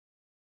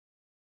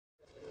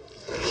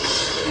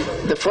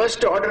The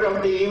first order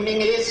of the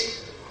evening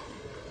is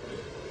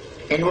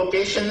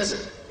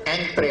invocations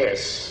and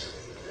prayers.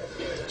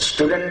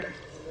 Student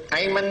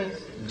Ayman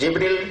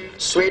Jibril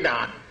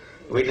Swedan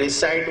will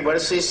recite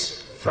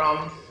verses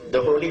from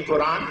the Holy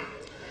Qur'an,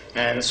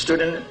 and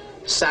student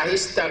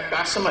Sahista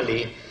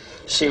Kasamali,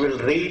 she will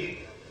read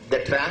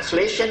the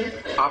translation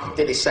of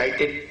the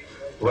recited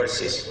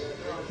verses.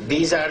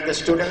 These are the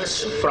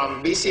students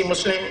from BC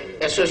Muslim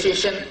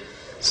Association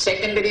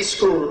Secondary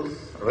School,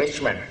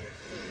 Richmond.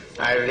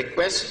 I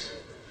request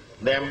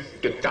them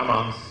to come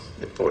on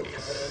the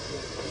podium.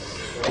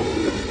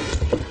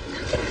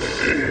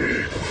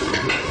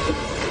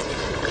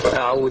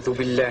 أعوذ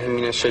بالله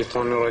من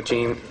الشيطان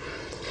الرجيم.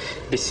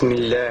 بسم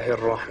الله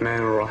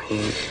الرحمن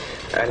الرحيم.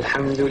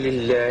 الحمد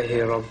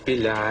لله رب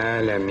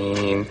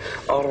العالمين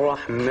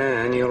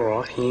الرحمن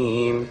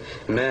الرحيم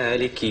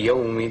مالك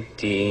يوم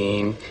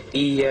الدين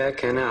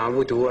إياك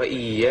نعبد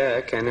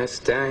وإياك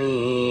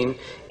نستعين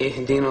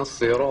اهدنا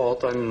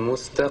الصراط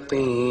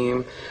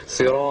المستقيم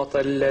صراط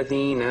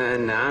الذين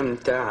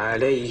أنعمت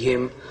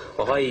عليهم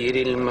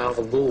غير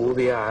المغضوب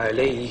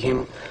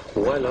عليهم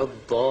ولا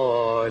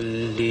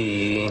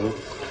الضالين.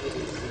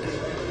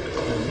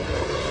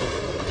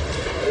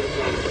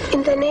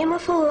 In the name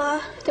of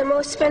Allah, the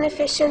most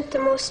beneficent, the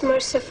most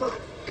merciful.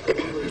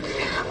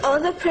 All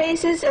the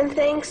praises and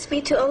thanks be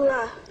to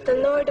Allah, the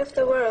Lord of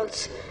the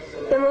worlds,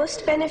 the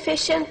most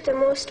beneficent, the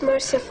most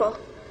merciful,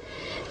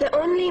 the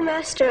only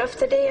master of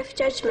the day of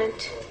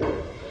judgment.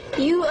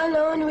 You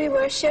alone we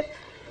worship,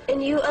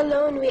 and you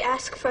alone we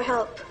ask for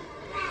help.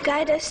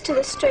 Guide us to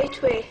the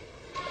straight way,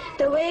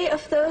 the way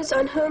of those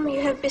on whom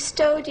you have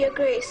bestowed your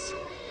grace,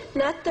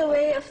 not the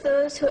way of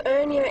those who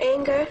earn your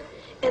anger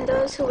and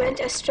those who went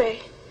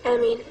astray.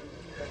 Ameen.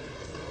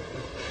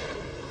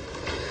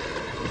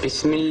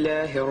 بسم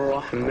الله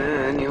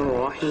الرحمن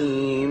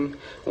الرحيم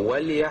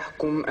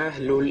وليحكم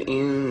أهل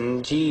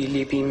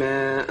الإنجيل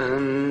بما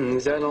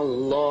أنزل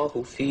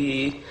الله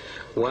فيه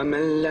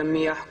ومن لم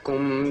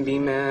يحكم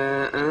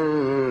بما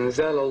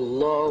أنزل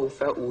الله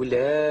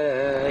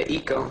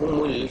فأولئك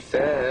هم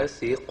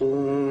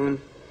الفاسقون.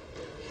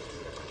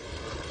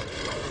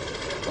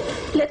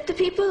 Let the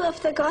people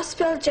of the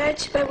gospel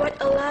judge by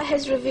what Allah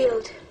has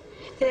revealed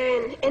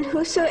therein, and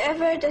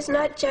whosoever does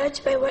not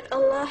judge by what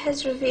Allah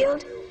has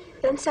revealed,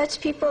 then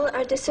such people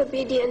are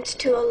disobedient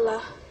to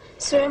Allah.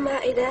 Surah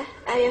Ma'idah,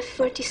 Ayah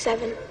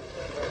 47.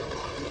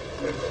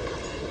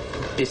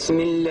 بسم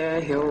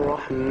الله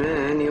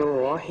الرحمن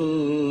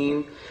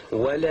الرحيم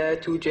ولا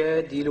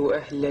تجادل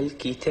أهل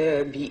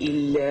الكتاب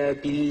إلا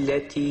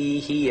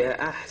بالتي هي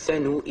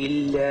أحسن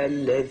إلا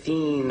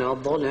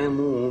الذين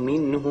ظلموا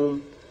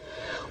منهم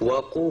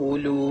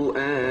وقولوا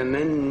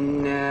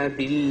آمنا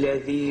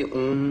بالذي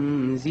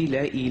أنزل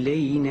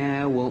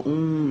إلينا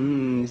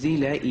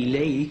وأنزل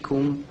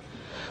إليكم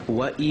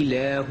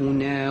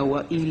وإلهنا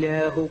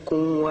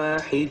وإلهكم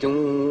واحد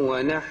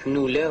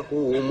ونحن له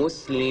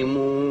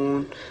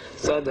مسلمون.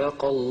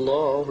 صدق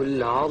الله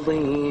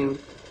العظيم.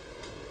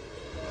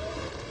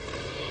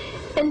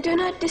 And do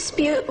not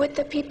dispute with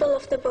the people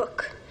of the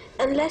book,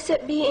 unless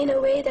it be in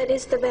a way that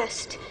is the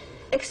best,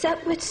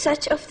 except with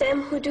such of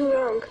them who do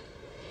wrong.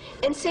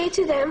 And say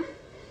to them,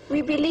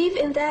 we believe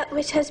in that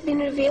which has been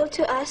revealed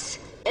to us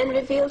and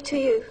revealed to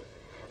you.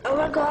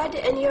 Our God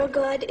and your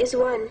God is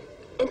one,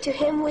 and to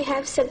him we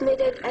have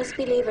submitted as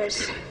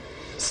believers.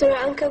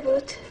 Surah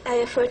Ankabut,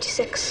 Ayah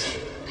 46.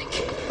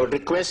 I would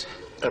request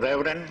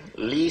Reverend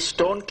Lee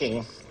Stone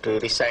King to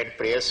recite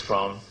prayers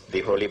from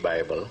the Holy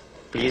Bible.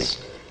 Please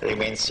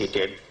remain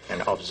seated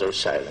and observe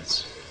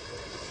silence.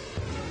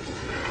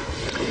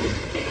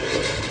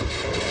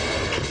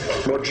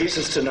 Lord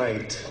Jesus,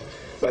 tonight,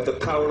 by the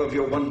power of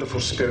your wonderful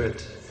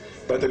Spirit,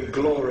 by the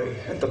glory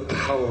and the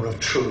power of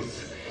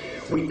truth,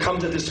 we come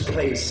to this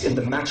place in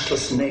the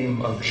matchless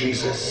name of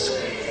Jesus.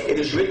 It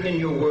is written in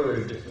your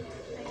word,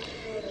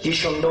 ye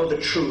shall know the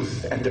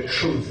truth, and the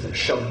truth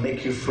shall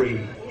make you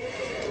free.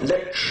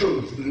 Let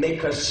truth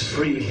make us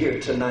free here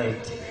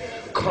tonight.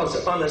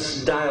 Cause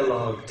honest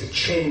dialogue to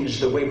change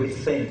the way we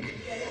think,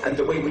 and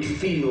the way we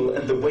feel,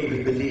 and the way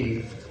we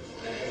believe.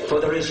 For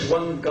there is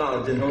one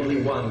God and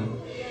only one.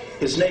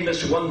 His name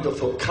is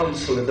Wonderful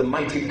Counselor, the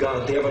Mighty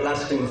God, the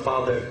Everlasting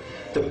Father,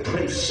 the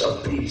Prince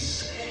of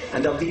Peace.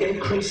 And of the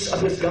increase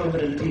of his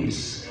government and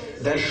peace,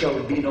 there shall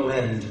be no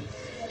end.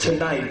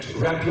 Tonight,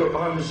 wrap your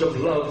arms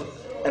of love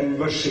and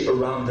mercy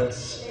around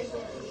us.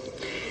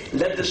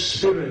 Let the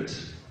spirit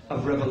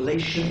of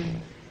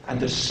revelation and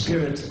the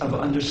spirit of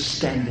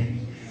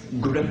understanding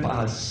grip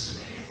us.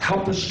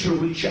 Help us to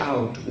reach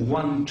out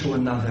one to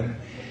another,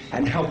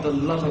 and help the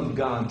love of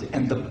God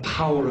and the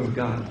power of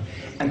God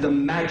and the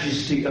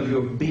majesty of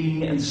your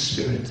being and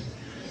spirit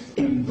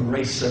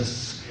embrace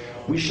us.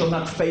 We shall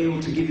not fail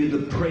to give you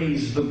the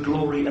praise, the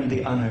glory, and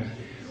the honor.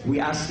 We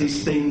ask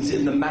these things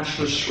in the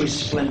matchless,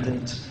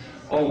 resplendent,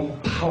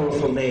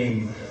 all-powerful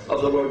name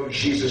of the Lord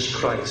Jesus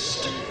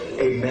Christ.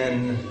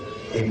 Amen.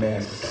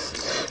 Amen.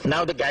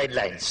 Now the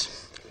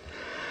guidelines.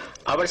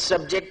 Our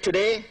subject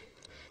today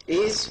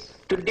is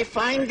to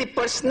define the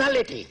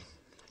personality,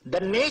 the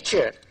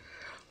nature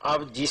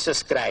of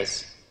Jesus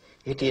Christ.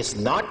 It is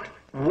not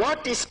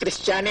what is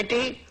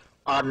Christianity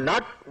or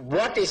not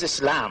what is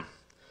Islam.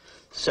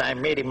 So I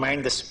may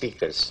remind the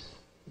speakers,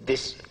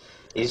 this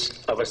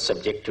is our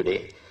subject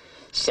today.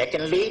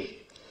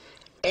 Secondly,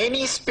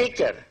 any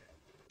speaker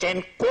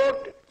can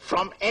quote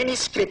from any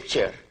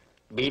scripture,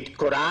 be it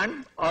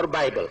Qur'an or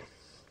Bible.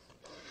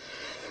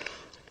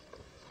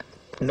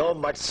 No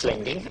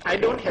mudslinging. I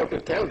don't have to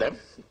tell them.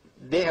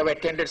 They have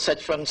attended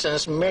such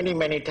functions many,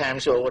 many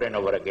times over and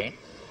over again.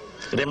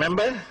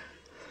 Remember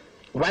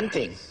one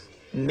thing,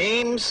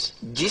 names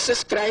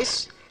Jesus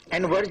Christ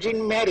and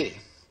Virgin Mary,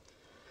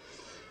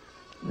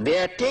 they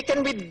are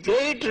taken with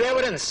great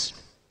reverence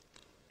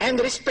and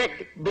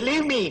respect,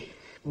 believe me,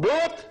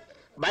 both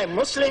by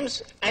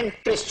Muslims and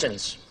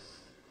Christians.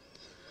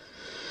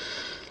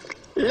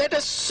 Let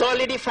us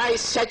solidify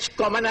such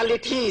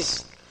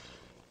commonalities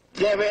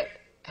that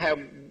have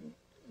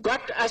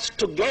got us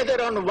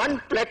together on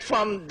one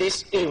platform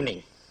this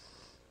evening.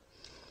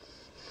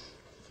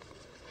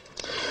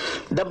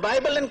 The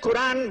Bible and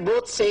Quran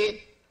both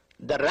say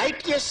the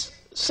righteous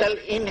shall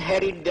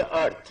inherit the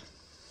earth.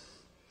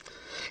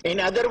 In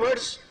other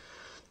words,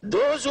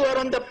 those who are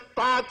on the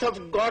path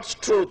of God's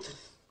truth,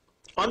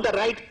 on the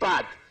right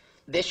path,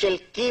 they shall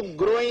keep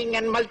growing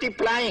and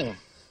multiplying,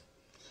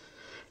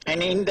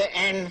 and in the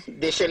end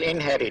they shall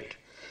inherit.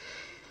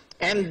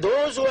 And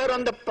those who are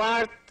on the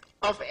path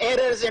of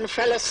errors and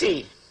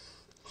fallacy,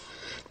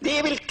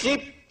 they will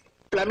keep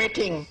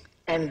plummeting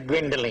and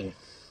dwindling.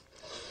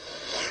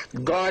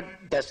 God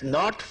does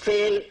not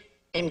fail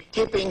in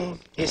keeping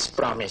his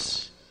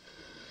promise.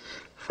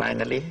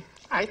 Finally,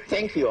 I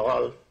thank you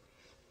all.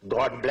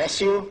 God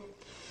bless you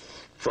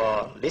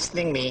for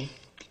listening me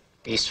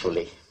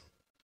peacefully.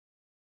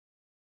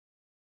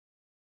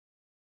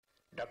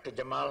 Dr.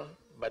 Jamal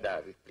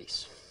Badawi,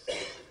 please.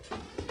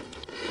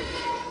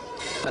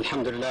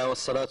 الحمد لله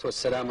والصلاة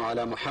والسلام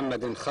على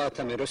محمد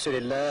خاتم رسل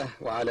الله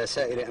وعلى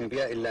سائر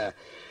أنبياء الله.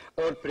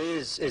 All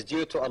praise is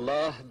due to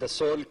Allah, the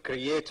sole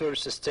creator,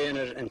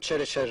 sustainer and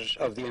cherisher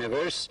of the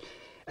universe,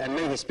 and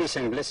may his peace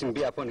and blessing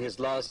be upon his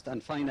last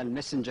and final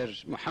messenger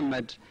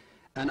Muhammad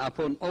and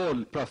upon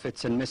all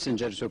prophets and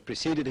messengers who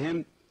preceded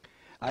him.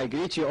 I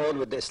greet you all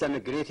with the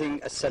Islamic greeting,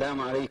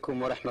 Assalamu alaikum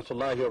wa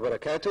rahmatullahi wa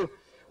barakatuh,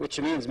 which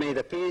means may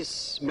the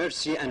peace,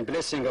 mercy and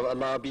blessing of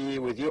Allah be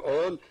with you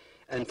all.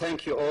 And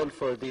thank you all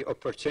for the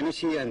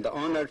opportunity and the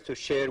honor to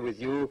share with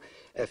you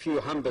a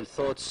few humble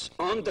thoughts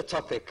on the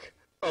topic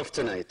of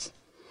tonight.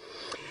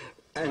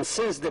 And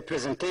since the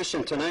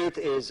presentation tonight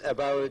is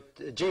about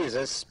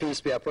Jesus,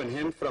 peace be upon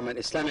him, from an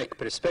Islamic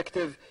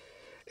perspective,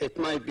 it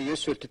might be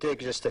useful to take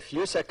just a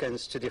few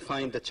seconds to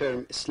define the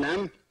term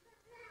Islam.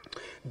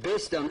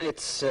 Based on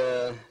its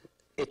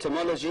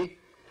etymology,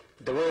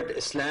 the word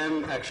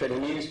Islam actually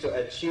means to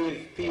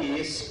achieve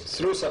peace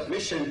through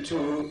submission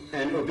to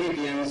and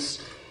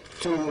obedience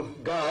to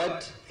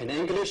God in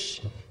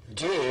English,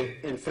 Dieu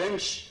in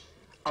French,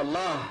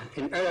 Allah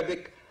in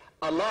Arabic,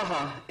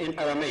 Allah in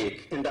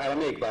Aramaic, in the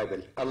Aramaic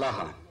Bible,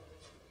 Allah,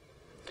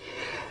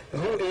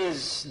 who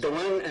is the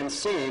one and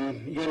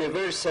same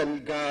universal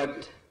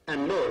God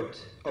and Lord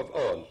of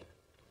all.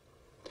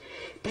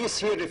 Peace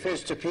here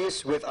refers to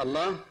peace with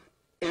Allah,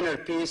 inner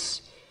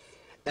peace,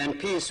 and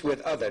peace with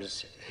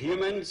others,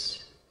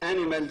 humans,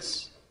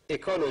 animals,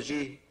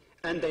 ecology,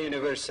 and the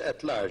universe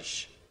at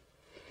large.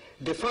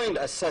 Defined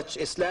as such,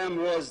 Islam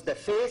was the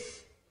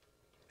faith,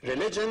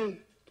 religion,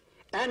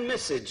 and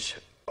message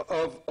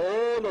of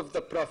all of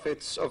the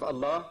prophets of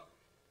Allah,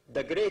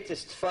 the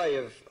greatest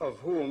five of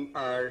whom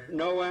are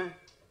Noah,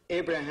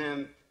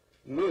 Abraham,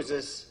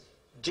 Moses,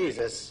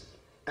 Jesus,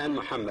 and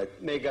Muhammad.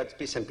 May God's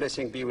peace and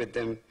blessing be with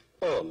them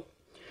all.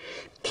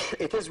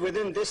 It is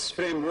within this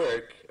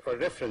framework or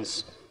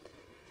reference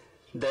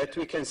that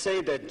we can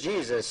say that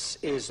Jesus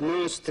is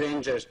no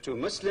stranger to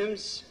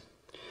Muslims,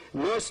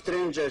 no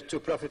stranger to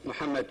Prophet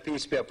Muhammad,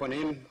 peace be upon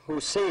him, who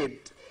said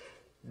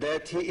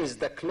that he is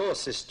the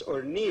closest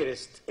or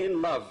nearest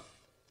in love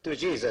to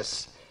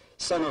Jesus,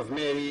 son of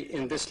Mary,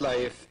 in this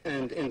life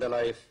and in the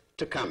life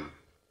to come.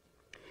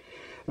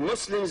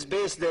 Muslims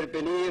base their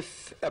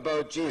belief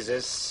about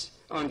Jesus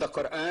on the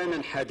Qur'an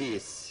and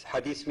Hadith.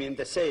 Hadith means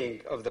the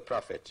saying of the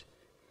Prophet.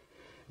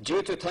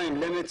 Due to time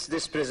limits,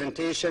 this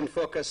presentation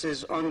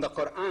focuses on the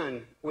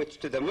Qur'an, which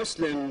to the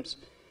Muslims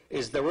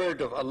is the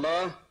word of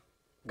Allah,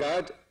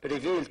 God,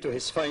 revealed to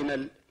his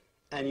final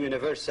and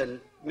universal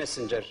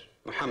messenger,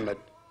 Muhammad,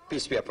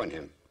 peace be upon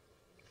him.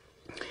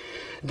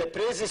 The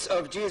praises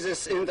of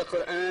Jesus in the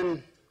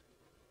Qur'an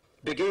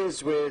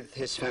begins with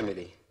his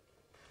family,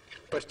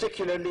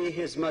 particularly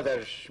his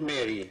mother,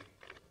 Mary,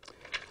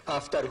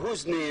 after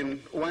whose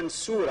name one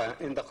surah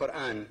in the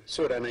Qur'an,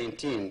 Surah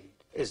 19,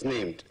 is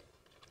named.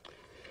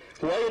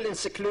 While in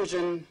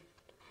seclusion,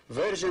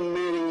 Virgin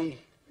Mary,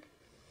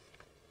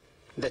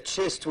 the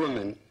chaste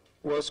woman,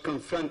 was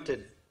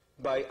confronted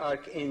by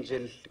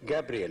Archangel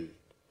Gabriel,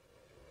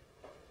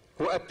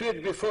 who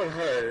appeared before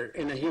her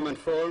in a human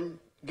form,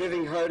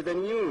 giving her the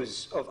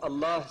news of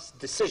Allah's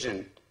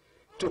decision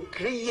to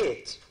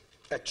create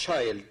a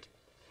child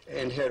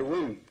in her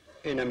womb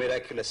in a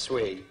miraculous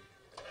way.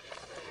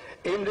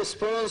 In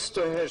response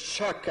to her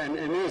shock and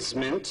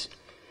amazement,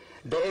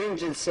 the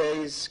angel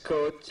says,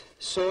 quote,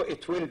 "So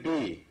it will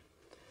be,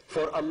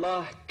 for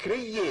Allah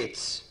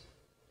creates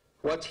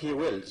what He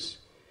wills.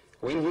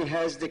 When He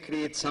has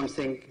decreed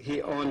something,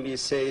 He only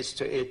says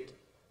to it,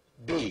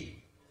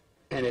 be,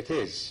 and it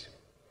is."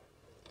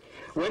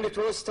 When it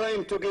was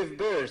time to give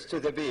birth to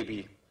the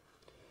baby,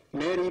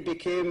 Mary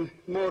became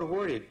more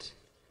worried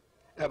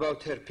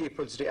about her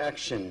people's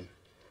reaction,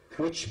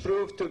 which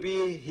proved to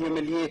be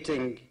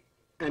humiliating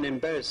and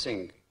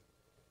embarrassing.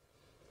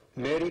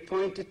 Mary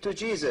pointed to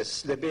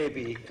Jesus, the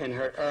baby, in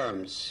her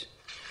arms,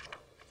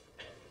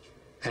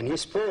 and He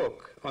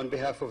spoke on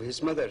behalf of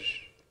His mother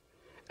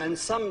and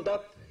summed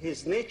up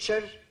His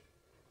nature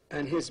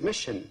and His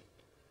mission.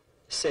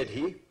 Said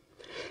He,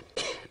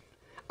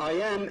 "I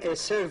am a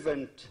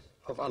servant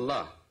of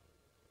Allah.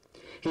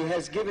 He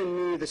has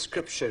given me the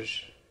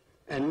scriptures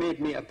and made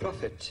me a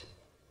prophet,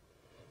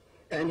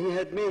 and He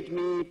had made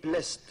me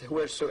blessed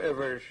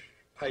wheresoever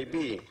I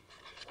be,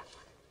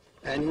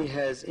 and He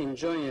has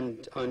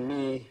enjoined on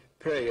me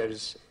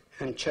prayers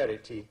and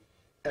charity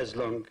as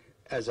long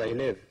as I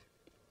live."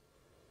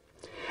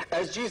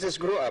 As Jesus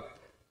grew up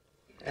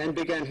and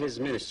began His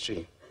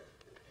ministry,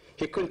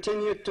 He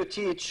continued to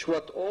teach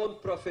what all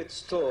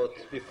prophets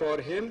taught before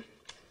Him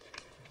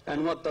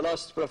and what the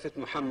last prophet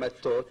Muhammad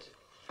taught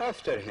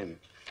after him: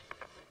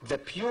 the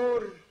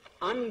pure,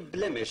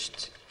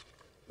 unblemished,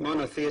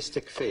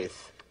 monotheistic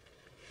faith,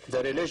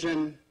 the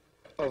religion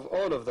of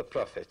all of the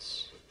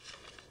prophets.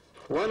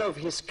 One of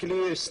His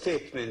clear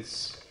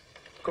statements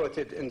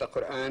quoted in the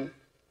Qur'an: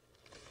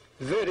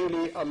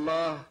 "Verily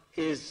Allah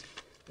is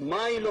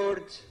my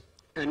Lord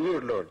and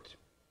your Lord,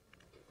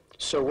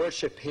 so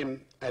worship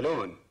Him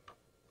alone.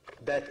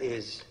 That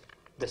is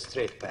the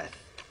straight path."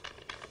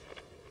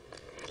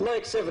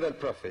 Like several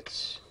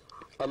prophets,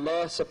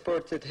 Allah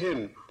supported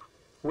Him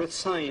with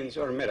signs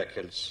or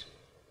miracles,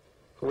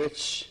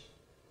 which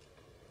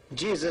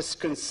Jesus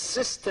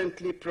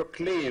consistently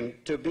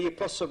proclaimed to be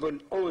possible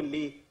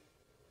only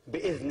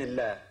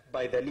bi'idhnillah,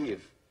 by the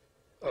leave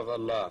of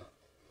Allah.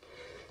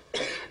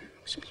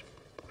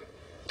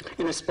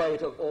 In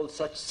spite of all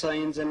such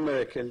signs and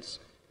miracles,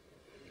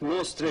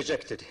 most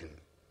rejected Him.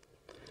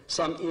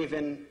 Some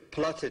even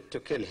plotted to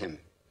kill Him.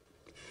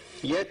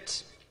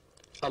 Yet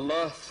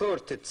Allah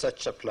thwarted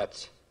such a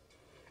plot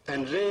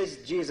and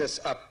raised Jesus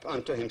up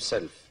unto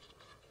Himself.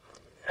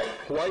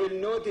 While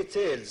no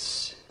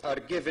details are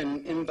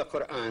given in the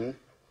Qur'an,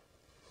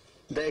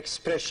 the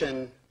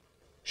expression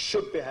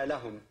 "shubbiha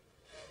lahum,"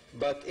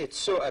 but it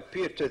so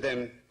appeared to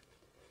them,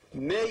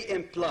 may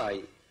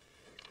imply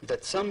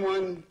that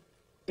someone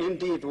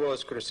indeed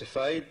was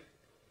crucified,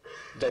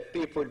 that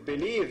people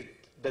believed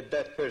that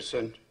that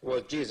person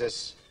was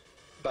Jesus,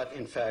 but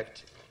in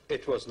fact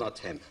it was not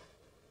Him.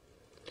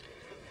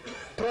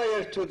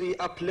 Prior to the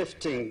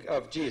uplifting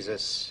of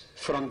Jesus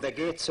from the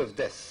gates of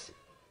death,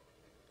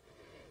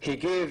 He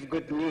gave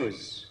good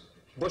news,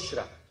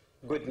 bushra,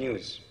 good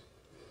news,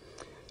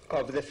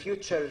 of the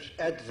future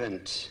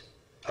advent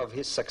of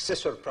His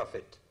successor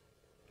prophet,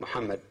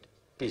 Muhammad,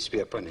 peace be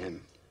upon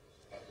him,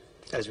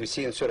 as we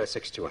see in Surah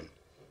 61.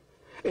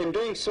 In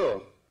doing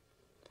so,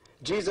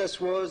 Jesus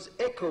was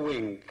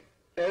echoing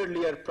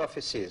earlier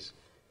prophecies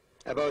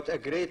about a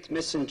great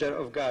messenger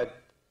of God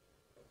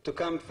to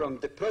come from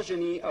the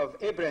progeny of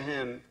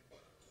Abraham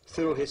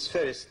through his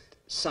first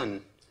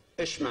son,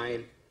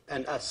 Ishmael,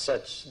 and as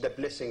such, the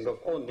blessing of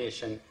all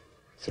nations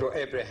through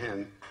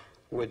Abraham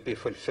would be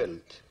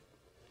fulfilled.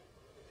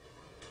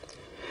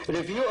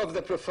 Review of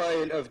the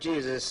profile of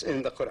Jesus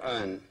in the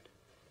Qur'an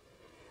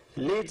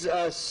leads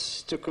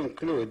us to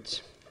conclude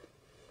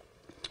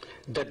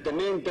that the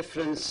main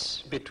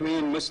difference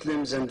between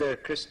Muslims and their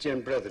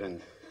Christian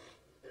brethren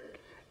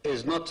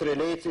is not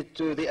related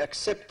to the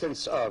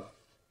acceptance of,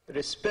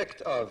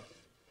 respect of,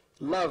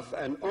 love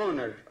and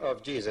honor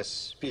of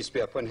Jesus, peace be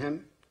upon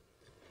him.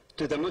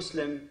 To the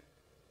Muslim,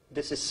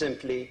 this is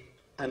simply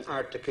an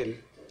article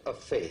of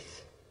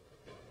faith.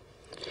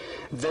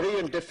 The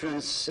real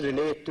difference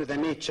relates to the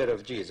nature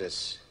of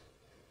Jesus,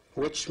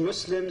 which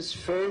Muslims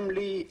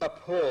firmly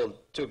uphold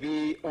to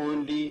be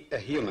only a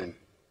human.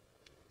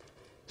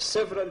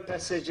 Several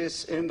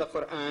passages in the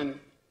Qur'an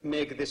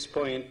make this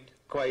point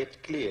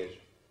quite clear,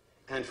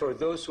 and for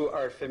those who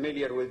are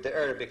familiar with the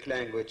Arabic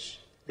language,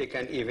 they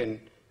can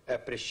even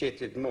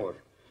appreciate it more.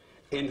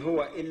 In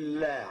huwa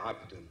illa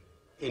abdun.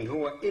 In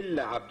huwa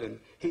illa abdun.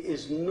 He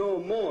is no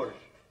more.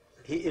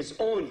 He is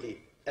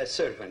only a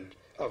servant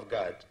of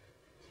God.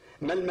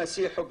 Mal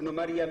Masih ibn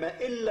Maryam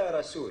illa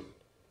Rasul.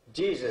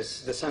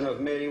 Jesus, the son of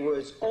Mary,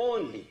 was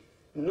only,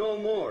 no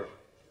more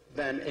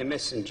than a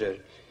messenger.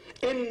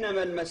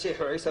 Innama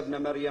al-Masih Isa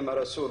ibn Maryam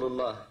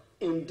Rasulullah.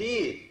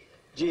 Indeed,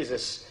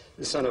 Jesus,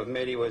 the son of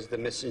Mary, was the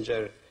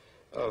messenger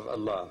of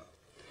Allah.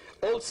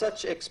 All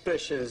such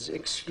expressions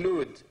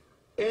exclude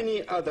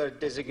any other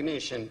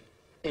designation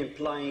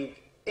implying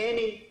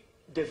any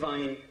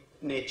divine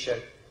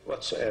nature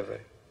whatsoever.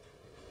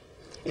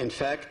 In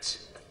fact,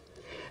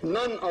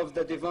 none of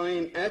the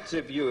divine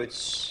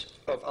attributes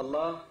of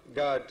Allah,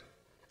 God,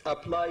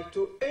 apply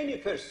to any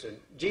person,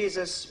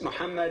 Jesus,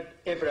 Muhammad,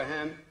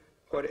 Abraham,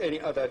 or any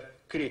other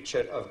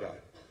creature of God.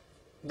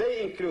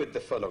 They include the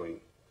following.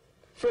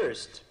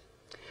 First,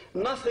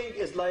 nothing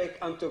is like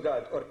unto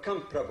God or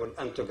comparable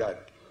unto God.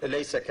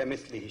 لَيْسَ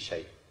كَمِثْلِهِ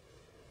شَيْءٍ.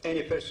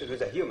 Any person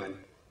who's a human,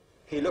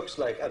 he looks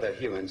like other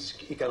humans,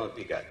 he cannot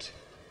be God.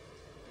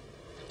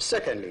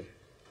 Secondly,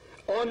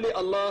 only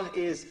Allah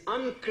is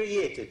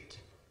uncreated,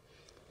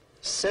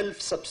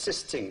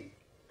 self-subsisting,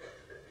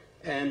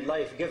 and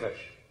life-giver.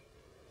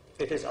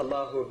 It is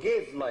Allah who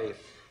gave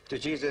life to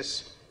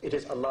Jesus. It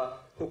is Allah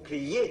who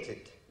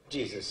created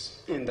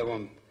Jesus in the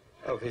womb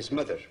of his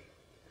mother.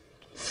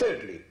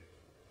 Thirdly,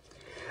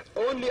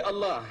 only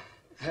Allah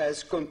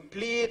has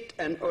complete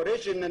and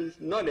original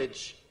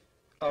knowledge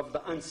of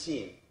the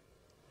unseen.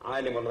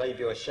 عالم الغيب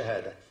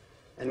والشهادة.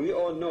 And we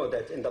all know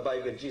that in the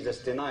Bible Jesus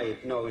denied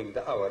knowing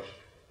the hour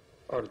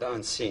or the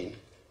unseen.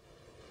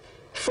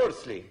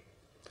 Fourthly,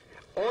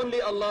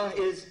 only Allah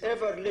is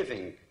ever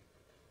living,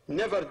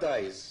 never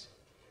dies,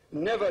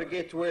 never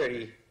get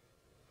weary,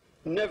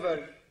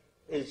 never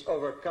is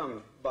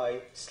overcome by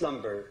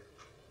slumber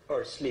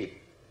or sleep.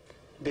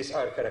 These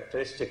are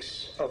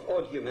characteristics of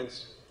all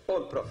humans,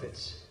 all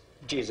prophets,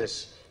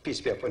 Jesus, peace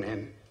be upon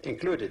him,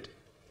 included.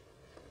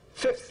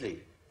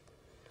 Fifthly,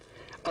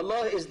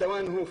 Allah is the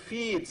one who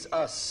feeds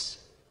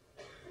us,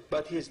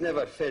 but he is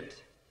never fed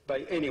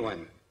by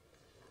anyone.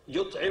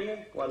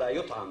 يطعم ولا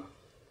يطعم.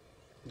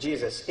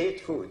 Jesus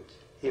ate food.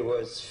 He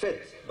was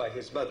fed by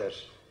his mother,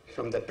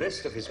 from the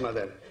breast of his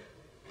mother.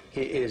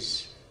 He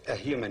is a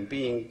human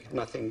being,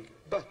 nothing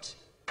but.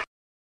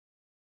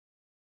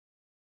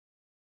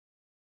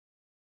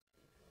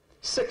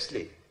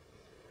 Sixthly,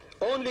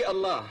 only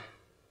Allah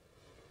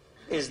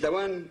is the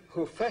one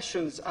who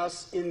fashions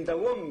us in the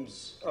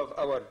wombs of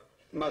our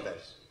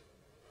mothers.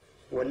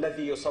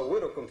 وَالَّذِي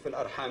يُصَوِّرُكُمْ فِي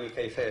الْأَرْحَامِ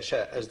كَيْفَ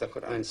يَشَاءُ, as the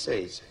Qur'an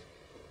says.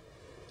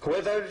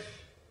 Whether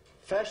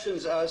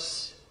fashions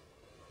us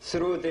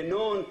through the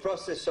known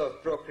process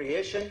of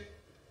procreation,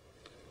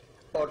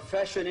 or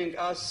fashioning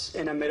us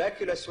in a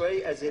miraculous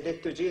way as he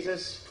did to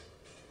Jesus,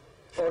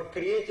 or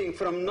creating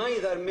from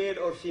neither male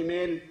or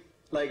female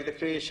like the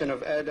creation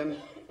of Adam,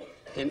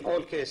 in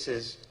all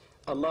cases,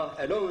 Allah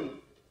alone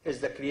is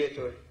the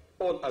creator,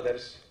 all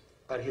others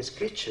are his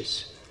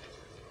creatures.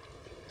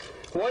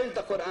 While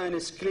the Qur'an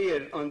is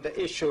clear on the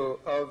issue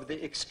of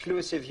the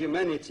exclusive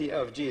humanity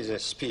of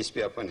Jesus, peace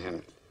be upon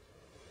him,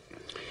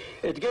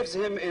 it gives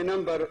him a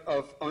number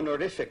of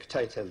honorific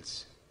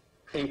titles,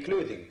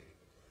 including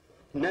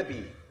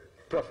Nabi,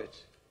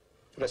 prophet,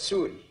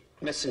 Rasul,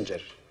 messenger,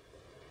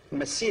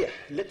 Masih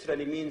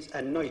literally means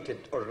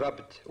anointed or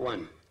rubbed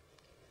one,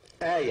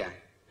 Ayah,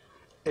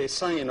 a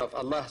sign of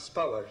Allah's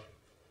power.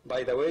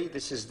 By the way,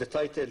 this is the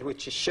title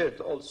which is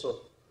shared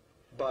also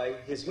by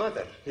his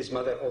mother. His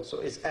mother also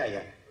is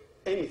Ayah.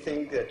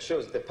 Anything that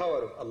shows the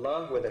power of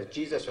Allah, whether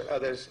Jesus or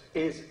others,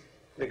 is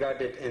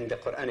regarded in the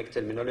Quranic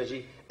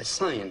terminology a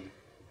sign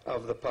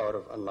of the power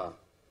of Allah.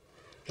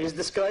 He is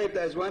described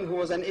as one who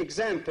was an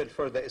example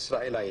for the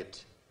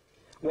Israelite,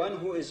 one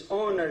who is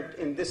honored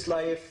in this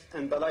life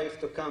and the life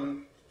to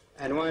come,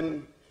 and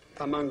one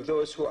among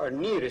those who are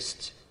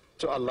nearest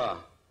to Allah.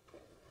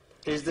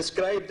 He is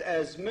described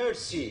as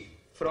mercy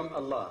from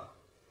Allah,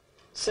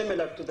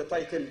 similar to the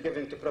title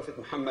given to Prophet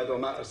Muhammad,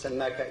 وَمَا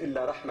أَرْسَلْنَاكَ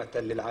إِلَّا رَحْمَةً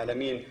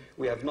لِلْعَالَمِينَ.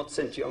 We have not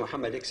sent you,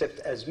 Muhammad, except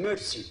as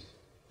mercy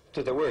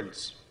to the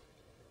worlds.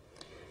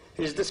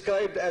 He is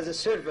described as a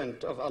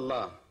servant of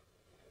Allah.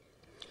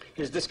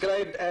 He is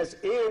described as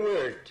a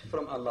word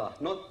from Allah,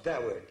 not the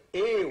word,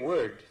 a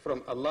word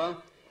from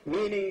Allah,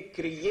 meaning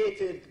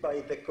created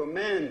by the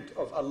command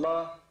of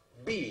Allah,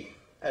 be.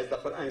 As the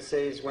Qur'an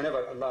says,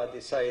 whenever Allah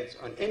decides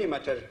on any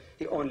matter,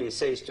 he only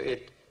says to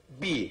it,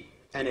 be,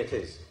 and it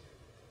is.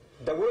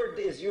 The word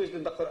is used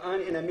in the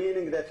Qur'an in a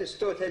meaning that is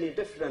totally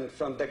different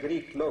from the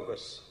Greek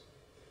logos.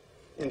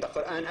 In the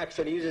Qur'an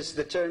actually uses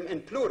the term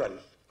in plural,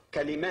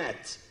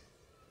 kalimat,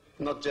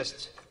 not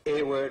just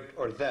a word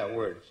or the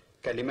word,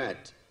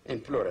 kalimat in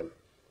plural.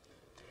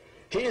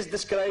 He is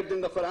described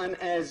in the Qur'an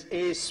as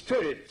a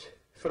spirit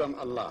from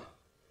Allah,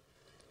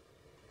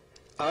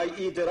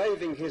 i.e.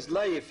 deriving his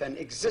life and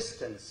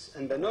existence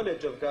and the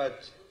knowledge of God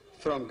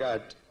from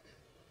God.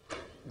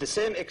 The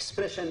same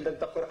expression that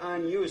the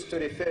Qur'an used to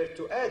refer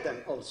to Adam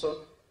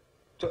also,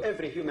 to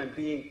every human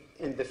being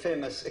in the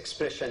famous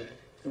expression,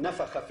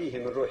 نَفَخَ فِيهِ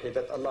مِنْ رُوحِ,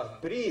 that Allah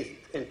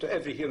breathed into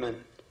every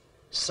human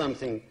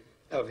something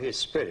of his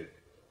spirit.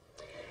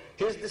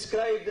 He is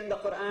described in the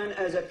Qur'an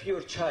as a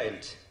pure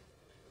child,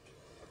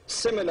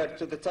 similar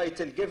to the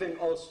title given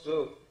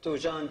also to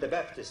John the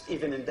Baptist,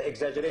 even in the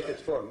exaggerated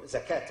form,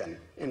 Zakatan,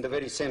 in the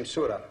very same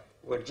surah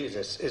where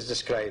Jesus is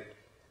described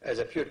as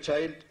a pure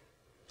child.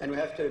 And we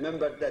have to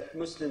remember that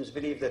Muslims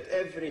believe that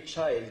every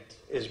child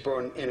is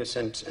born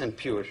innocent and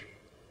pure.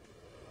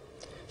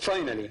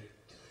 Finally,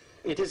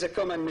 it is a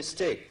common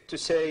mistake to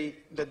say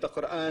that the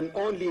Qur'an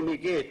only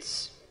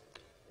negates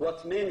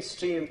what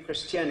mainstream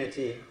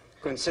Christianity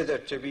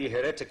considered to be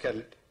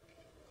heretical,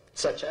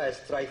 such as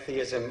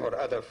tritheism or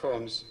other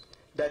forms.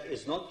 That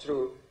is not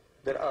true.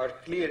 there are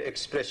clear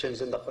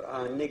expressions in the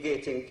Qur'an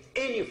negating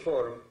any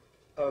form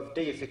of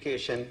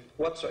deification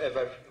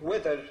whatsoever,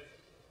 whether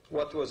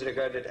what was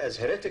regarded as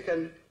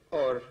heretical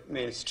or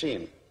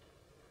mainstream.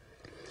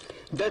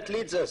 That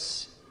leads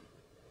us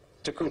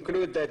to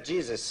conclude that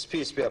Jesus,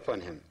 peace be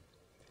upon him,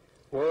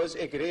 was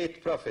a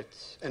great prophet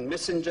and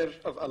messenger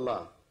of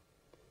Allah.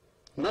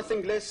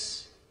 Nothing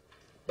less,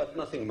 but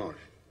nothing more.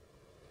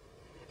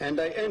 And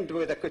I end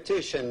with a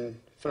quotation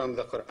from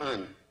the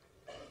Qur'an.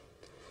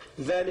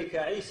 ذلك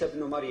عيسى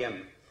ابن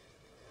مريم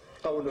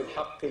قول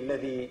الحق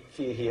الذي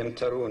فيه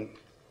يمترون,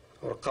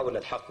 or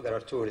قول الحق, there are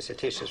two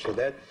recitations for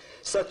that.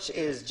 Such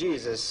is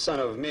Jesus, son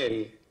of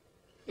Mary.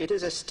 It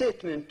is a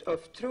statement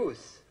of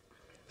truth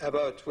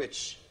about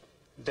which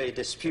they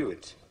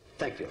dispute.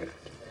 Thank you.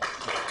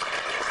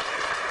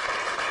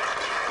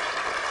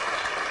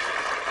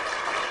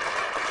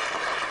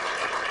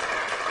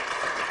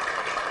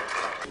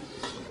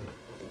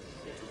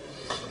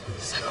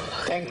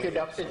 Thank you,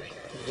 Dr.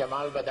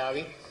 Jamal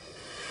Badawi.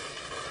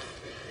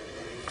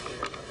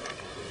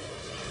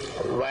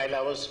 While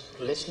I was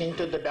listening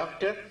to the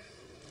doctor,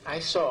 I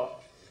saw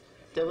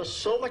there was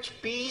so much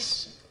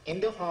peace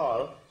in the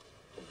hall,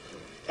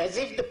 as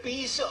if the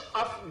peace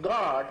of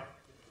God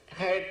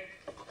had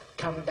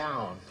come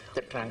down,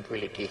 the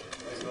tranquility.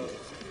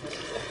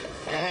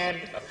 And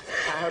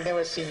I have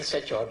never seen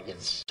such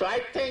audience. So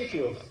I thank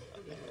you.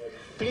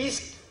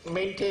 Please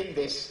maintain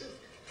this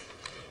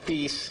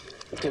peace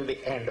till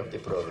the end of the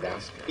program,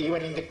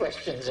 even in the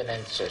questions and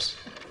answers.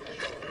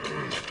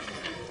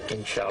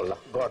 Inshallah,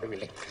 God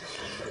willing.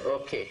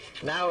 Okay,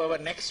 now our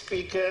next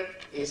speaker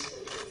is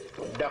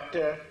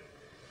Dr.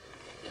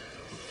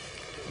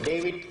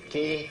 David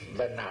K.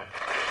 Bernard.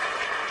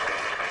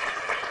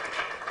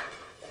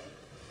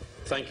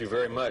 Thank you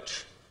very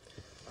much.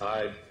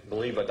 I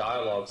believe a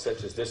dialogue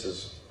such as this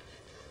is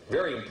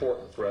very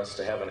important for us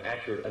to have an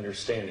accurate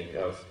understanding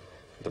of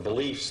the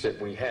beliefs that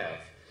we have.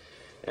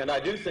 And I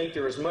do think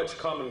there is much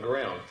common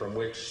ground from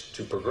which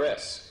to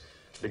progress,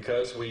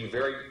 because we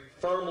very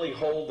firmly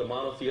hold the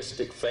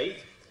monotheistic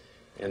faith,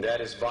 and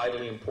that is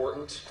vitally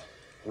important.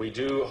 We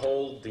do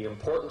hold the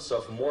importance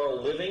of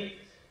moral living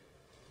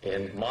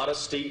and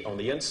modesty on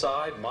the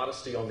inside,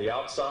 modesty on the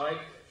outside,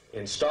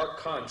 in stark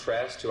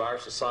contrast to our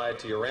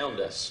society around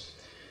us.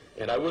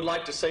 And I would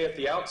like to say at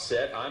the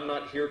outset, I'm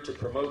not here to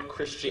promote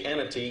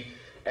Christianity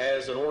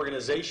as an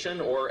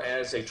organization or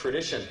as a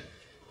tradition,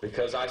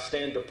 because I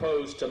stand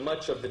opposed to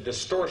much of the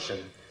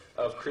distortion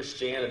of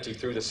Christianity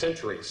through the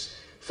centuries.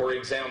 For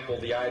example,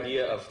 the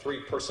idea of three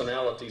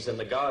personalities in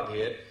the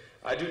Godhead,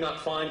 I do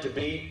not find to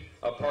be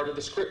a part of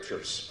the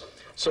Scriptures.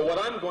 So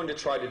what I'm going to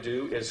try to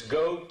do is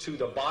go to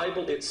the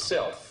Bible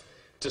itself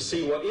to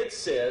see what it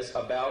says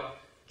about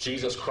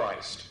Jesus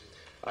Christ.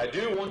 I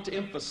do want to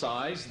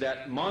emphasize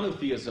that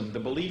monotheism, the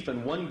belief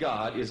in one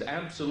God, is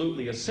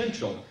absolutely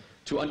essential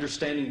to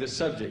understanding this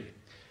subject.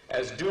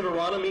 As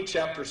Deuteronomy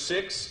chapter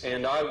 6,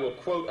 and I will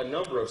quote a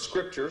number of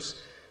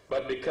scriptures,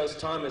 but because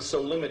time is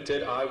so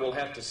limited, I will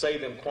have to say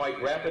them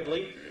quite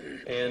rapidly,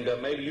 and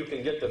maybe you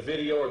can get the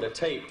video or the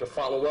tape to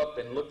follow up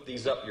and look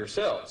these up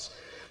yourselves.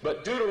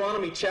 But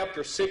Deuteronomy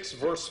chapter 6,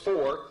 verse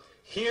 4,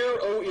 "Hear,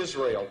 O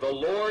Israel, the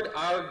Lord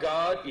our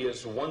God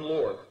is one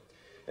Lord."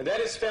 And that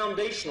is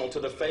foundational to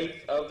the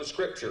faith of the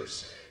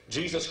Scriptures.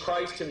 Jesus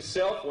Christ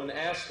himself, when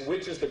asked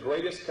which is the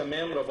greatest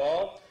commandment of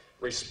all,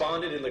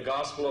 responded in the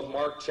Gospel of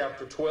Mark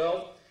chapter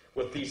 12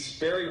 with these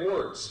very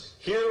words,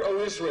 "Hear, O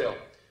Israel,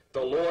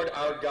 the Lord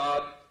our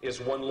God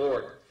is one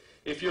Lord."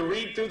 If you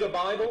read through the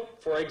Bible,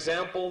 for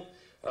example,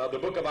 the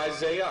book of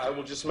Isaiah, I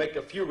will just make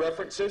a few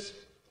references.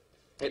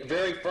 It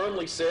very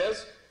firmly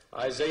says,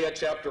 Isaiah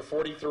chapter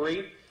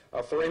 43,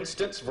 for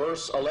instance,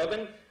 verse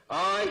 11,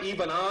 "I,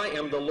 even I,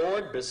 am the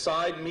Lord,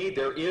 beside me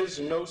there is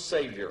no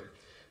Savior."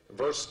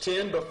 Verse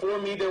 10, "Before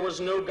me there was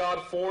no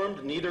God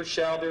formed, neither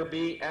shall there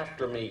be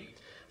after me."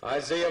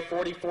 Isaiah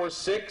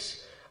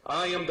 44:6,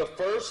 "I am the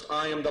first,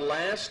 I am the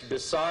last,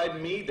 beside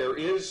me there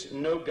is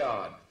no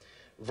God."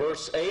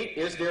 Verse 8,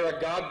 "Is there a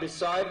God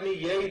beside me?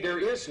 Yea, there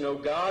is no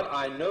God,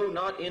 I know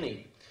not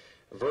any."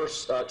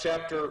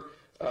 Chapter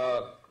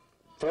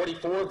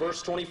 44,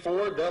 verse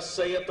 24, "Thus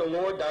saith the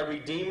Lord thy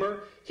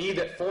Redeemer, he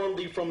that formed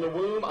thee from the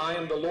womb, I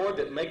am the Lord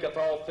that maketh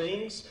all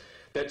things,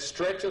 that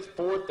stretcheth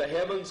forth the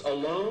heavens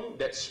alone,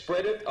 that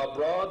spreadeth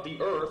abroad the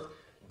earth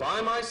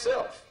by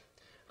myself."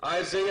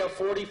 Isaiah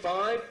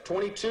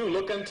 45:22,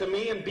 "Look unto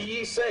me, and be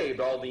ye saved,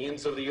 all the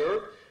ends of the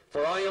earth,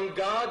 for I am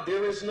God,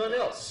 there is none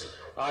else.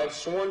 I have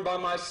sworn by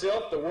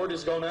myself, the word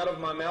is gone out of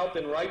my mouth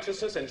in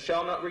righteousness, and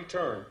shall not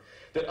return,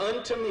 that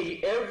unto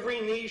me every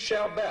knee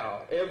shall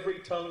bow, every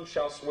tongue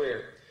shall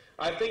swear."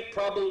 I think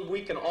probably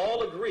we can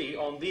all agree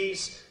on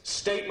these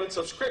statements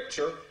of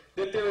Scripture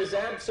that there is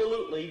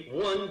absolutely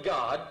one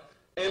God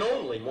and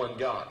only one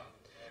God.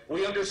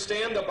 We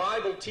understand the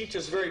Bible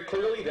teaches very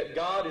clearly that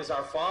God is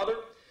our Father,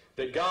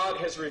 that God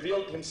has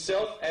revealed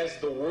himself as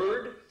the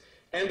Word,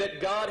 and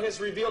that God has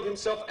revealed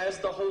himself as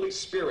the Holy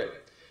Spirit.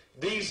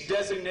 These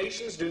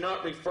designations do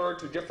not refer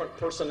to different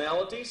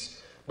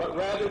personalities, but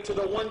rather to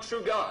the one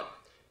true God.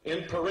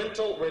 In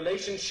parental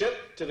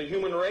relationship to the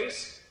human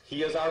race,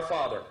 He is our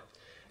Father.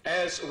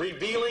 As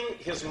revealing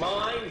His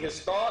mind,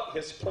 His thought,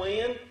 His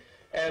plan,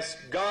 as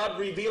God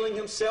revealing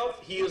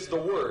Himself, He is the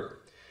Word.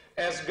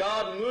 As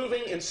God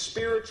moving in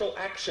spiritual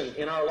action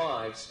in our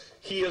lives,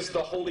 He is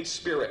the Holy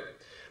Spirit.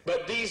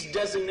 But these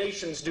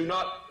designations do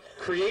not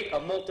create a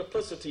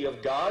multiplicity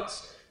of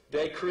gods.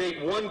 They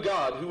create one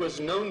God who is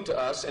known to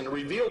us and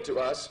revealed to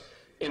us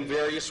in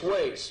various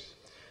ways.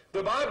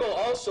 The Bible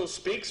also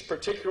speaks,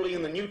 particularly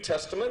in the New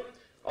Testament,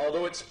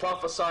 although it's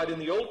prophesied in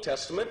the Old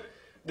Testament,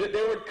 that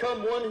there would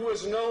come one who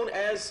is known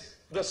as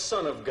the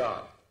Son of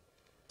God,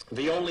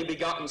 the only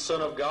begotten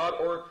Son of God,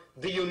 or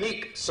the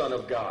unique Son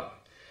of God.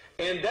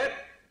 And that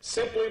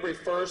simply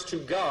refers to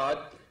God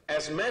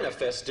as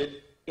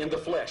manifested in the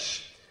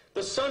flesh.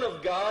 The Son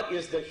of God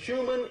is the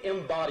human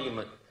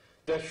embodiment,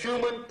 the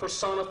human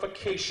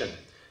personification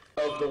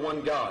of the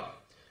one God.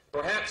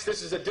 Perhaps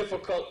this is a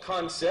difficult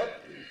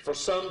concept for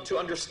some to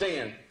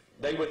understand.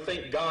 They would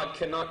think God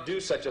cannot do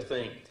such a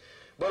thing.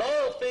 But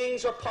all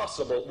things are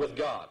possible with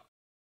God.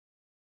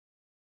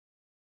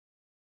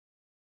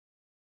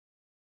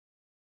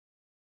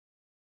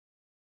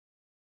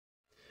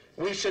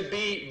 We should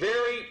be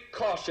very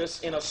cautious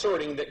in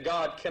asserting that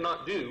God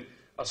cannot do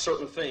a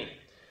certain thing.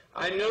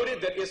 I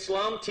noted that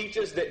Islam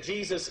teaches that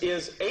Jesus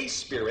is a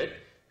spirit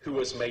who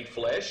was made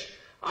flesh.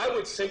 I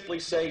would simply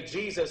say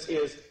Jesus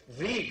is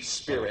the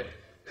Spirit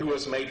who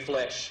was made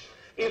flesh.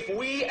 If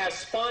we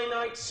as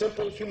finite,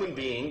 simple human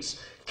beings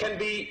can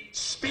be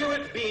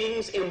spirit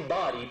beings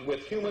embodied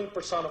with human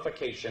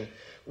personification,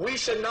 we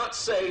should not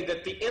say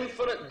that the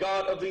infinite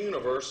God of the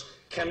universe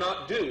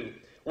cannot do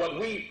what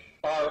we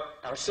are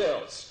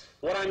ourselves.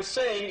 What I'm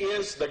saying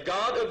is the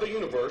God of the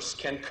universe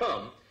can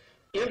come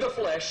in the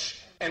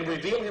flesh and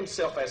reveal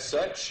Himself as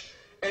such,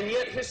 and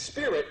yet His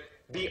Spirit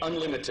be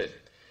unlimited.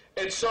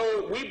 And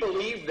so we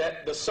believe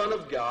that the Son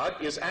of God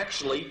is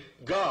actually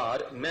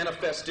God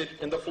manifested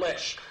in the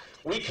flesh.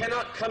 We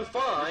cannot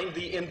confine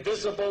the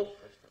invisible,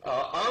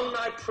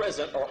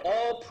 omnipresent, or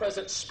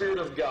all-present Spirit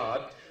of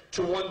God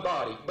to one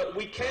body. But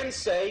we can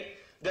say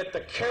that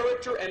the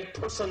character and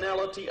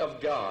personality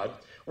of God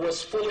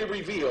was fully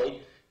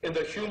revealed in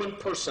the human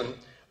person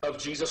of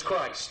Jesus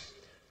Christ.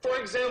 For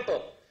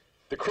example,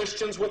 the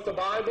Christians with the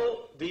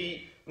Bible,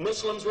 the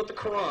Muslims with the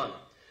Qur'an,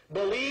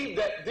 believe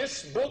that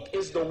this book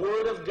is the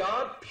Word of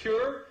God,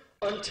 pure,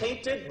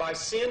 untainted by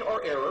sin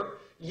or error,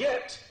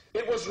 yet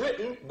it was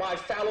written by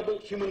fallible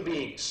human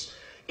beings.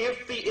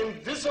 If the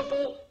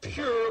invisible,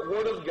 pure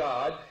Word of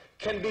God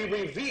can be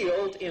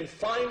revealed in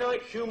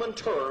finite human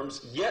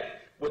terms,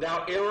 yet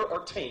without error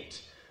or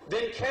taint,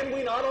 then can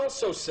we not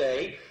also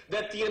say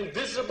that the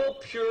invisible,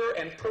 pure,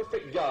 and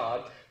perfect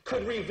God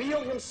could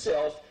reveal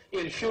Himself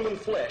in human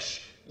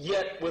flesh,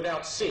 yet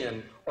without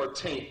sin or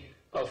taint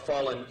of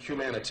fallen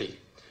humanity?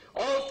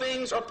 All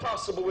things are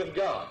possible with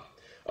God.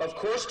 Of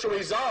course, to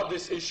resolve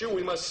this issue,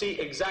 we must see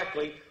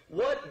exactly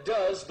what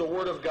does the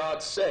Word of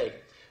God say.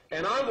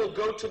 And I will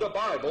go to the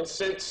Bible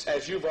since,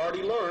 as you've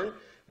already learned,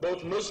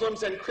 both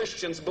Muslims and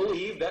Christians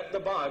believe that the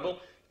Bible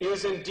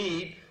is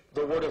indeed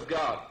the Word of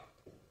God.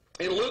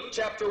 In Luke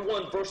chapter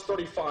 1, verse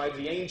 35,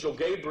 the angel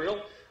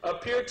Gabriel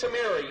appeared to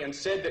Mary and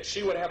said that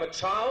she would have a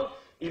child,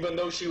 even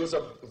though she was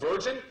a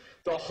virgin.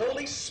 The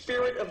Holy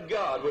Spirit of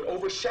God would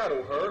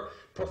overshadow her,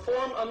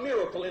 perform a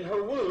miracle in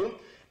her womb,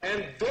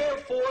 and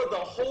therefore the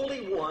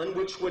Holy One,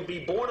 which would be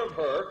born of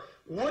her,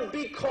 would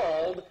be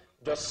called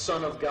the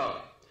Son of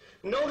God.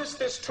 Notice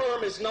this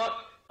term is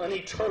not an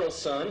eternal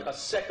Son, a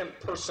second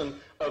person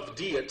of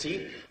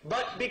deity,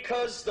 but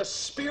because the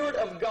Spirit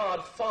of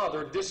God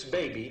fathered this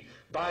baby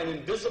by an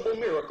invisible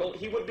miracle,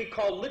 He would be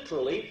called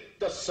literally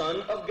the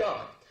Son of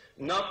God.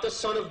 Not the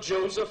son of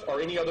Joseph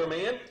or any other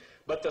man,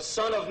 but the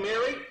Son of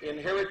Mary,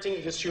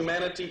 inheriting His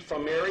humanity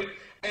from Mary,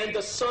 and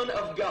the Son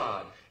of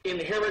God,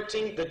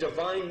 inheriting the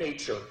divine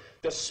nature,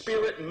 the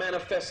Spirit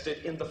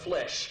manifested in the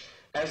flesh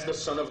as the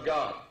Son of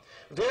God.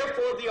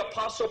 Therefore, the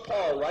Apostle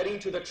Paul, writing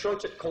to the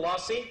church at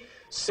Colossae,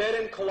 said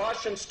in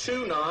Colossians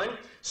 2:9,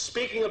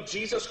 speaking of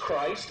Jesus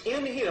Christ,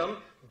 in Him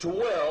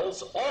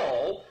dwells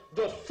all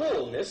the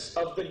fullness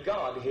of the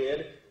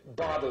Godhead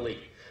bodily.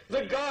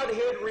 The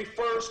Godhead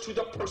refers to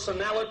the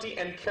personality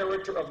and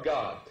character of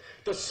God,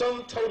 the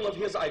sum total of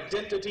His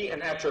identity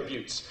and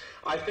attributes.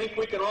 I think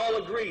we can all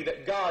agree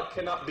that God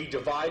cannot be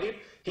divided.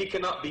 He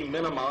cannot be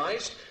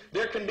minimized.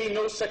 There can be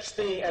no such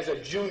thing as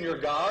a junior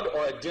God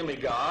or a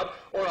demigod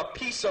or a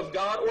piece of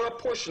God or a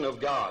portion of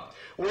God.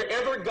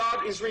 Wherever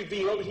God is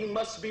revealed, He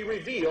must be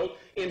revealed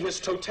in His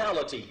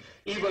totality.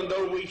 Even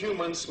though we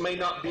humans may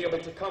not be able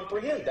to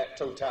comprehend that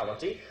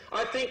totality,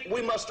 I think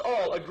we must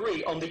all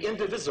agree on the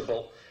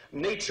indivisible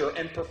nature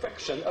and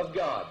perfection of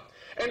God.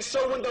 And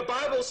so when the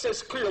Bible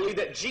says clearly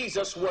that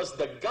Jesus was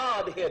the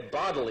Godhead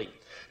bodily,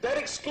 that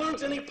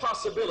excludes any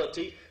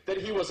possibility that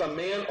He was a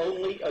man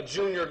only, a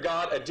junior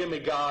God, a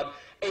demigod,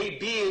 a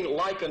being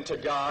like unto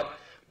God,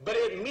 but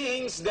it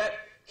means that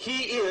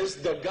He is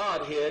the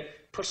Godhead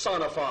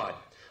personified.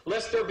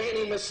 Lest there be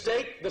any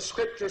mistake, the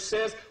Scripture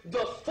says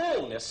the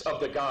fullness of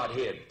the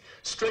Godhead.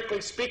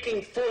 Strictly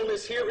speaking,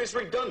 fullness here is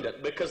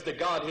redundant because the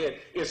Godhead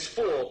is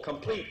full,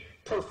 complete,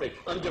 perfect,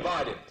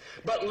 undivided.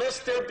 But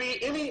lest there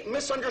be any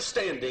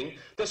misunderstanding,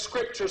 the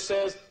Scripture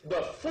says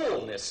the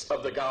fullness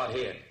of the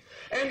Godhead.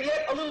 And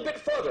yet a little bit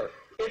further,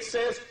 it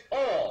says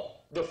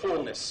all the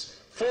fullness.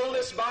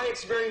 Fullness by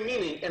its very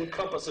meaning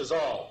encompasses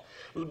all.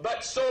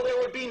 But so there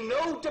would be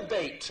no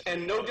debate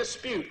and no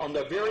dispute on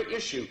the very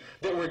issue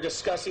that we're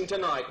discussing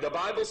tonight. The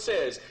Bible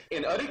says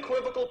in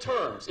unequivocal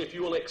terms, if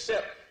you will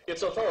accept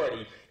its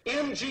authority,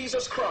 in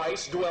Jesus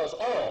Christ dwells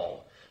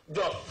all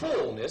the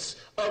fullness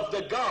of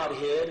the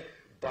Godhead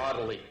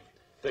bodily,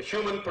 the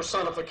human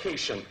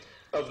personification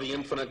of the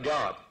infinite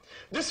God.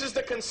 This is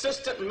the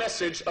consistent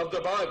message of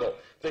the Bible,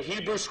 the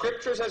Hebrew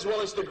Scriptures as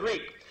well as the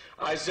Greek.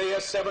 Isaiah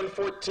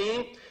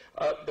 7:14,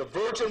 the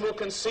virgin will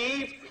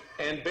conceive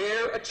and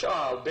bear a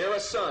child, bear a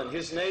son.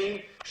 His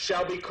name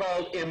shall be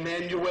called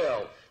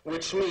Emmanuel,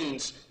 which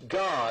means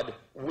God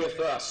with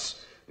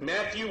us.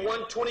 Matthew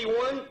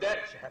 1:21,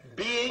 that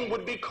being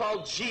would be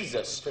called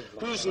Jesus,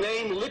 whose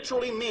name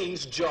literally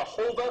means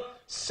Jehovah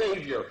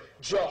Savior.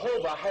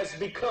 Jehovah has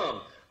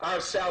become our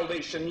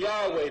salvation.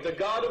 Yahweh, the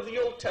God of the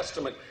Old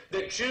Testament,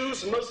 that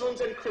Jews,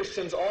 Muslims, and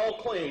Christians all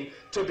claim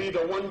to be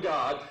the one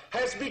God,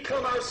 has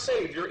become our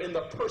Savior in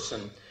the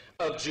person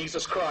of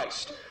Jesus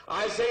Christ.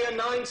 Isaiah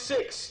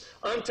 9:6,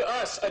 unto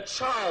us a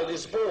child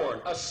is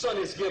born, a son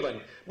is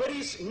given. But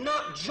he's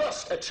not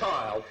just a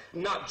child,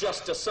 not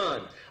just a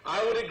son.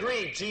 I would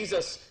agree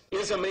Jesus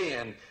is a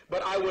man,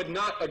 but I would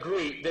not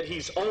agree that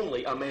he's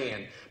only a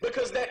man,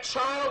 because that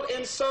child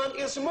and son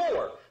is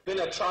more than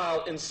a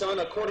child and son.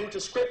 According to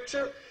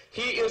Scripture,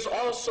 he is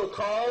also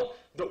called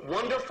the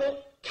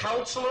Wonderful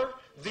Counselor,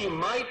 the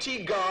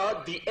Mighty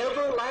God, the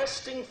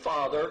Everlasting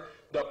Father,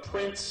 the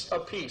Prince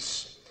of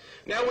Peace.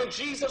 Now, when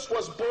Jesus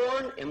was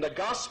born in the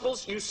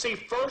Gospels, you see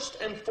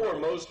first and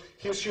foremost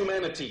his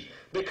humanity,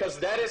 because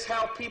that is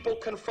how people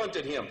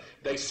confronted him.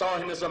 They saw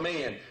him as a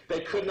man.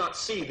 They could not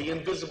see the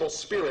invisible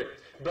spirit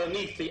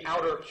beneath the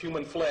outer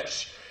human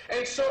flesh.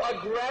 And so a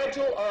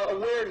gradual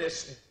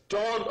awareness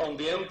dawned on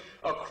them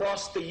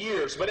across the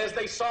years. But as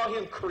they saw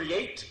him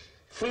create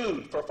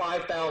food for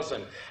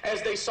 5,000,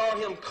 as they saw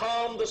him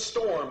calm the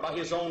storm by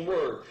his own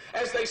word,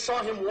 as they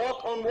saw him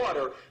walk on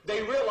water,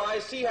 they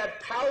realized he had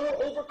power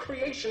over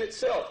creation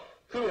itself.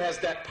 Who has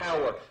that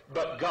power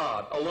but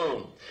God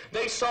alone?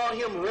 They saw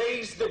him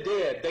raise the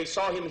dead. They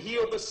saw him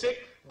heal the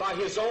sick by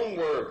his own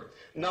word,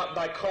 not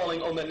by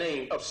calling on the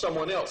name of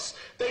someone else.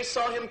 They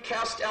saw him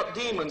cast out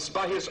demons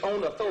by his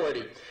own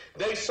authority.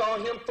 They saw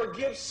him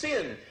forgive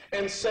sin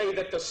and say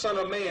that the Son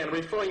of Man,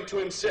 referring to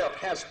himself,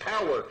 has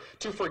power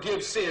to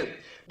forgive sin.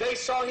 They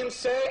saw him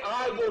say,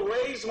 I will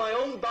raise my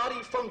own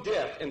body from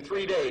death in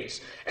 3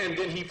 days. And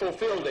then he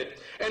fulfilled it.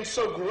 And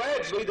so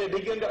gradually they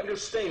begin to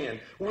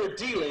understand we're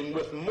dealing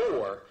with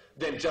more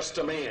than just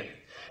a man.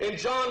 In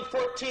John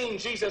 14,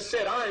 Jesus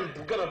said, I'm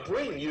going to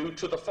bring you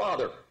to the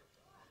Father.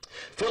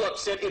 Philip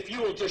said, if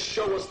you will just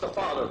show us the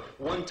Father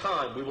one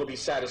time, we will be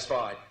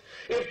satisfied.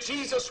 If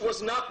Jesus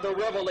was not the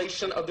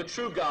revelation of the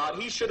true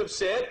God, he should have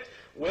said,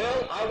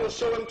 well, I will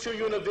show him to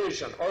you in a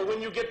vision. Or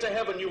when you get to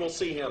heaven, you will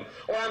see him.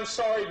 Or I'm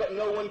sorry, but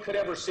no one could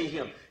ever see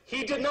him.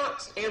 He did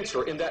not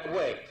answer in that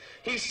way.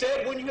 He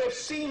said, when you have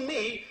seen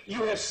me,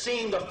 you have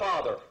seen the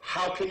Father.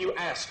 How can you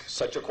ask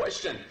such a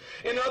question?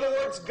 In other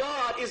words,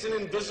 God is an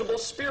invisible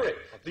spirit.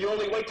 The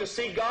only way to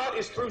see God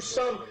is through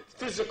some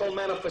physical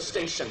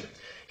manifestation.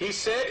 He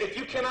said, if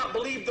you cannot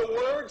believe the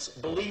words,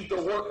 believe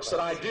the works that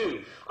I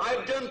do.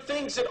 I've done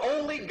things that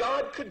only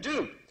God could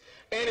do.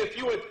 And if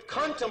you would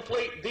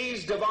contemplate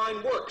these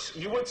divine works,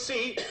 you would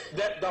see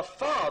that the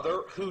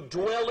Father who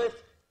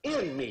dwelleth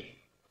in me,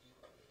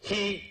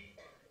 he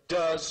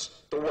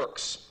does the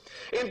works.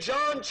 In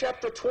John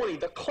chapter 20,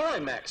 the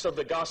climax of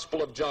the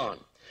Gospel of John,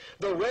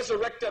 the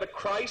resurrected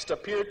Christ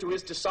appeared to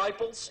his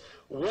disciples.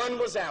 One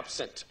was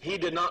absent. He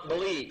did not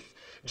believe.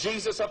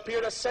 Jesus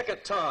appeared a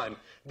second time.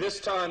 This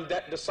time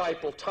that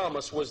disciple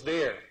Thomas was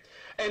there.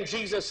 And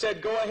Jesus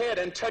said, go ahead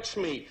and touch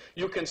me.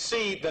 You can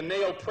see the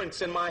nail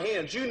prints in my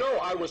hands. You know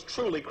I was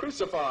truly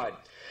crucified.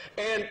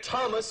 And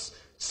Thomas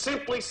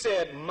simply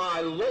said,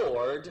 my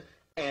Lord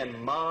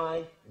and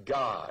my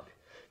God.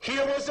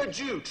 Here was a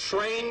Jew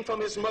trained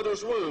from his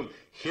mother's womb.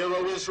 Hear,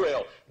 O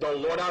Israel, the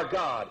Lord our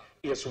God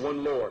is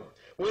one Lord.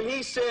 When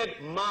he said,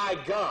 my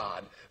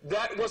God,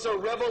 that was a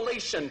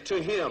revelation to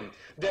him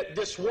that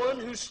this one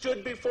who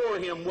stood before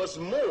him was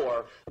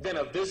more than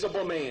a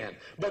visible man,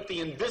 but the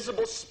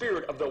invisible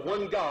spirit of the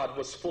one God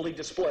was fully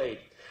displayed.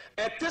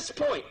 At this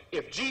point,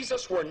 if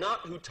Jesus were not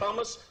who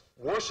Thomas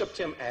worshipped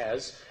him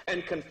as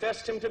and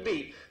confessed him to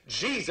be,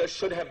 Jesus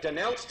should have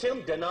denounced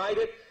him, denied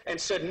it, and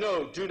said,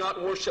 no, do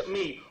not worship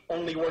me,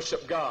 only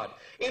worship God.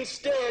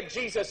 Instead,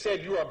 Jesus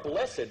said, you are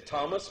blessed,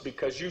 Thomas,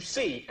 because you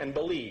see and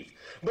believe.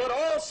 But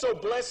also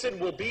blessed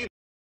will be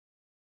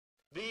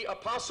The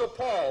Apostle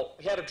Paul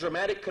had a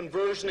dramatic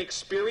conversion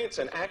experience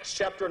in Acts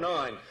chapter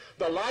 9.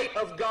 The light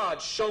of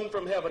God shone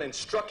from heaven and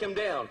struck him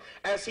down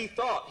as he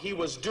thought he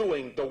was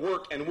doing the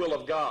work and will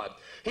of God.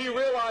 He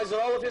realized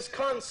that all of his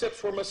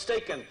concepts were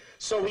mistaken,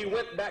 so he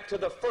went back to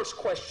the first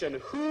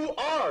question, "Who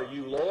are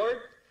you,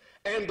 Lord?"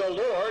 And the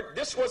Lord,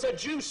 this was a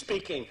Jew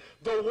speaking,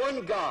 the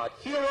one God,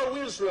 hear, O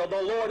Israel,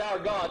 the Lord our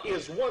God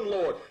is one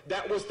Lord.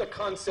 That was the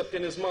concept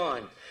in his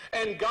mind.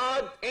 And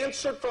God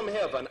answered from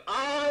heaven,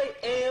 "I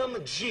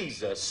am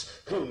Jesus,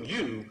 whom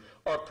you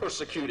are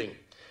persecuting."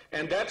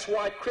 And that's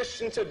why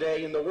Christians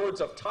today, in the words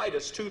of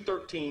Titus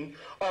 2:13,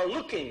 are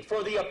looking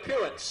for the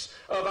appearance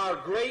of our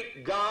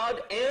great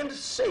God and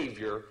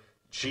Savior,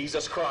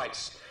 Jesus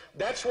Christ.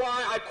 That's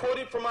why I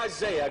quoted from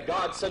Isaiah,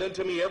 God said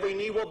unto me, every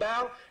knee will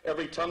bow,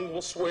 every tongue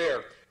will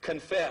swear,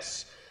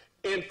 confess.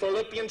 In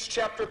Philippians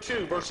chapter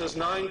 2, verses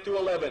 9 through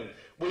 11,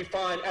 we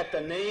find at the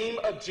name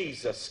of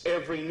Jesus,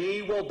 every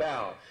knee will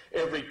bow,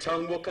 every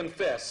tongue will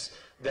confess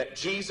that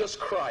Jesus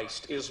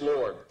Christ is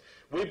Lord.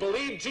 We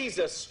believe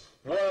Jesus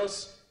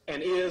was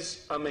and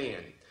is a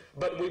man,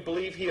 but we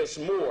believe he is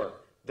more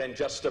than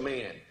just a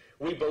man.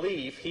 We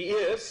believe he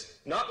is,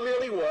 not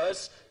merely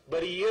was,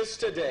 but he is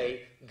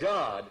today,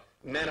 God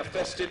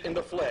manifested in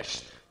the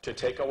flesh to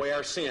take away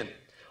our sin.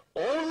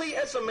 Only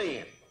as a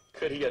man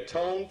could he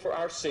atone for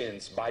our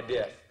sins by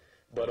death,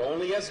 but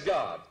only as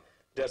God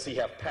does he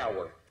have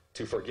power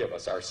to forgive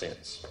us our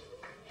sins.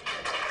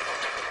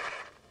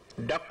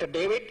 Dr.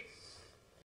 David,